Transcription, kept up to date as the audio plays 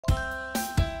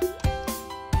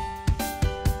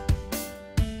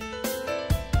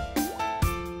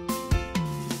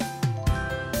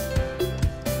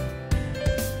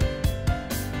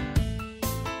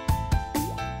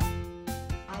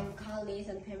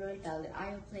Pimentel,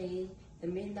 I will play the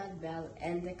midnight bell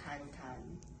and the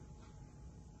can-can.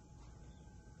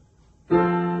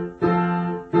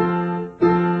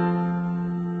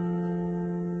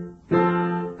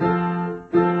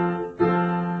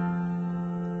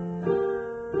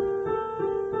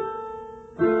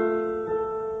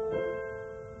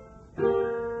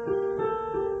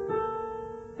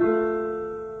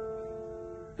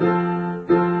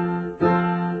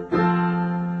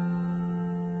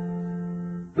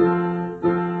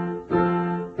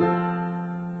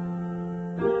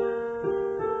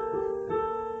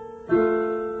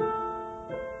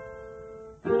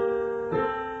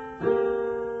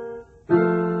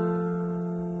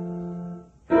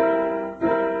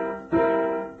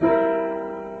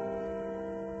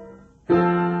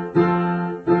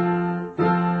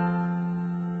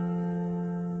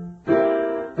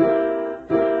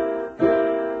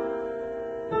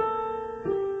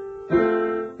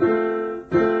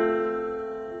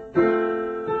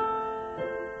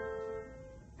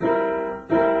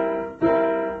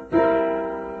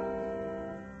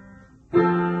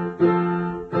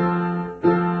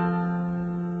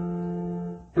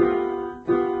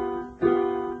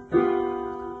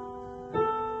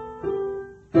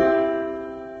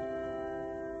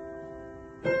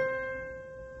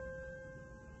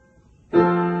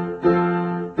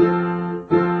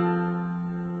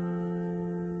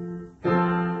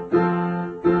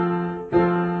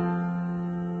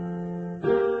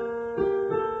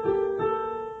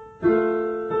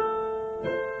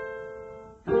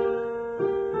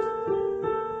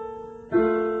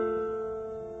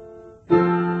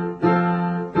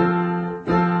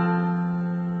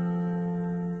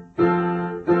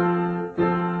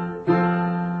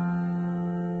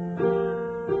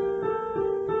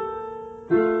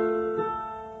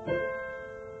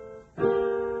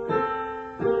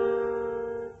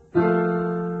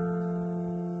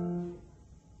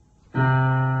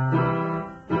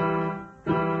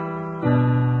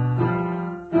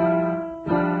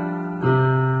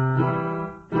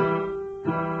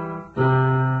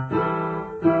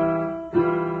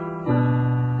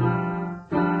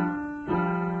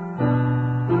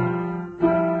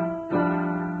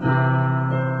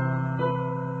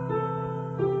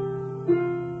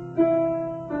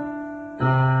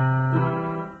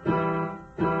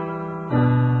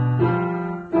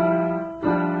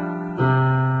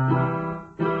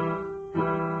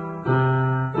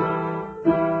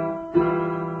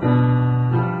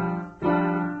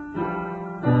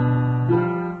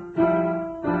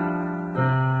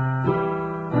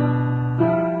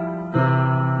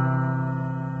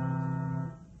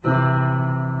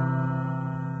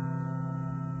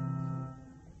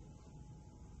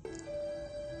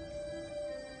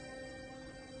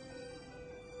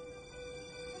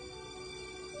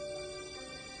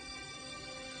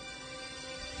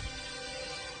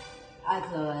 I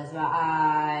close my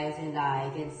eyes and I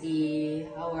can see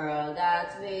a world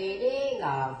that's waiting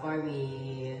out for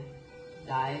me,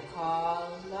 that I call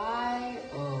my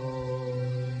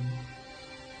own.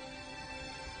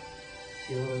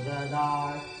 Through the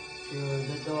dark, through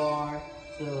the door,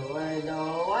 to where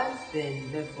no one's been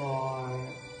before,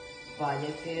 but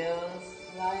it feels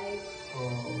like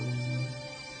home.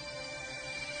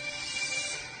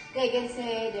 They can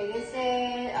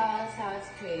say all sounds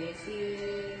crazy.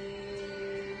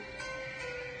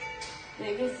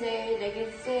 They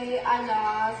can say I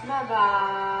lost my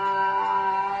mind.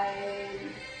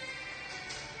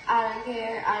 I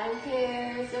don't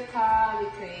care, so call me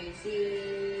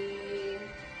crazy.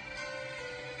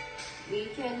 We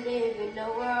can live in a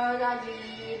world that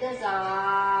we design.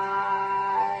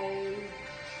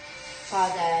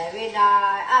 'Cause every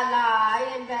night I lie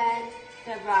in bed,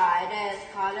 the brightest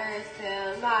colors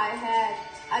fill my head.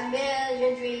 A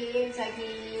million dreams are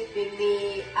keeping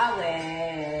me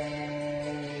awake.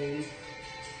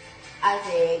 I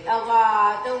think of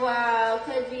what the world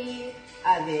could be,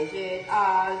 a vision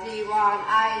of the one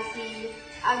I see.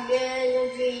 A million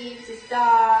dreams to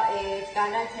start it's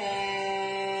gonna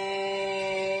take.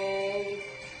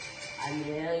 A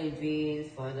million dreams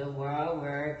for the world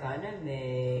we're gonna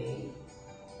make.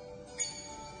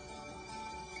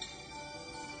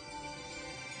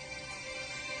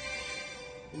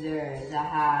 There's a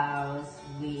house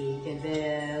we can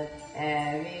build,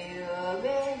 every room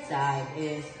inside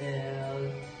is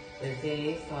filled with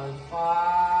things from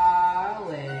far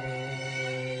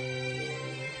away.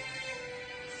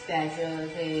 Special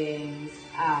things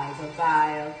I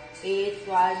compile, each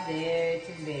one there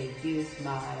to make you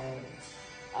smile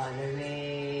on a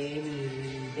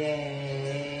rainy day.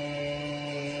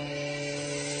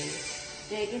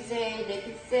 They can they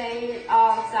can say it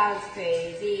all sounds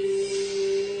crazy.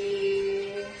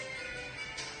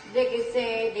 They can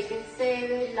say we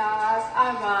lost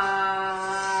our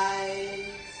minds.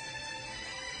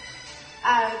 I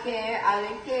don't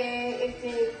care if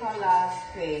they call us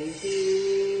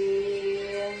crazy.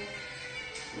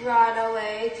 Run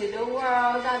away to the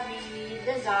world that we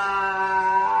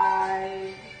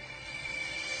design.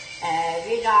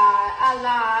 Every night I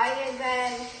lie in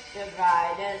bed, the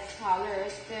brightest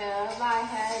colors fill my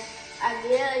head. A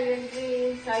million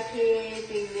dreams are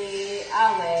keeping me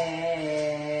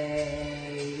awake.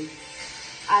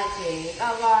 I think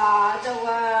of what the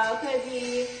world could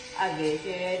be, a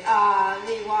vision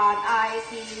only one I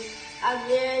see. A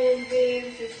million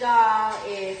dreams is all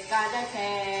it's gonna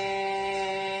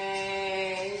take.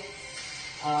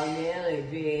 A million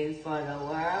dreams for the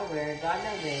world we're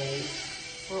gonna make.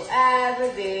 Whoever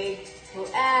big,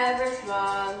 whoever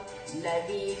small, let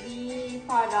me be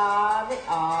part of it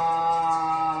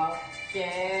all.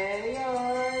 Share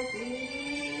your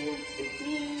dreams with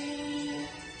me.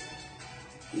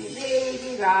 You may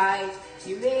be right,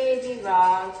 you may be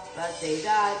wrong, but say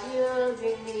that you'll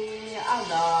bring me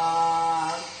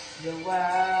along. The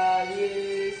world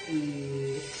you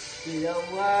see, to the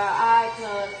world I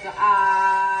close my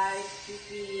eyes to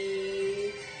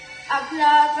see. I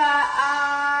close my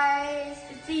eyes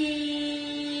to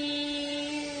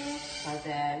see. 'Cause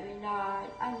every night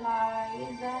I lie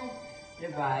in bed, the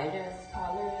brightest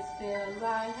colors fill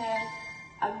my head.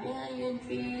 A million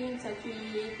dreams are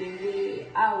keeping me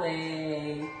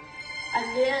awake. A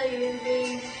million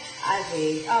dreams, I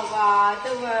think of what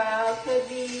the world could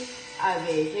be. A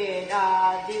vision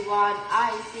of the one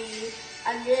I see.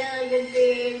 A million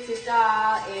dreams is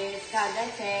all it's gonna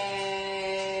take.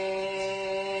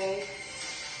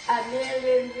 A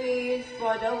million dreams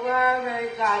for the world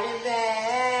we're gonna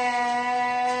make.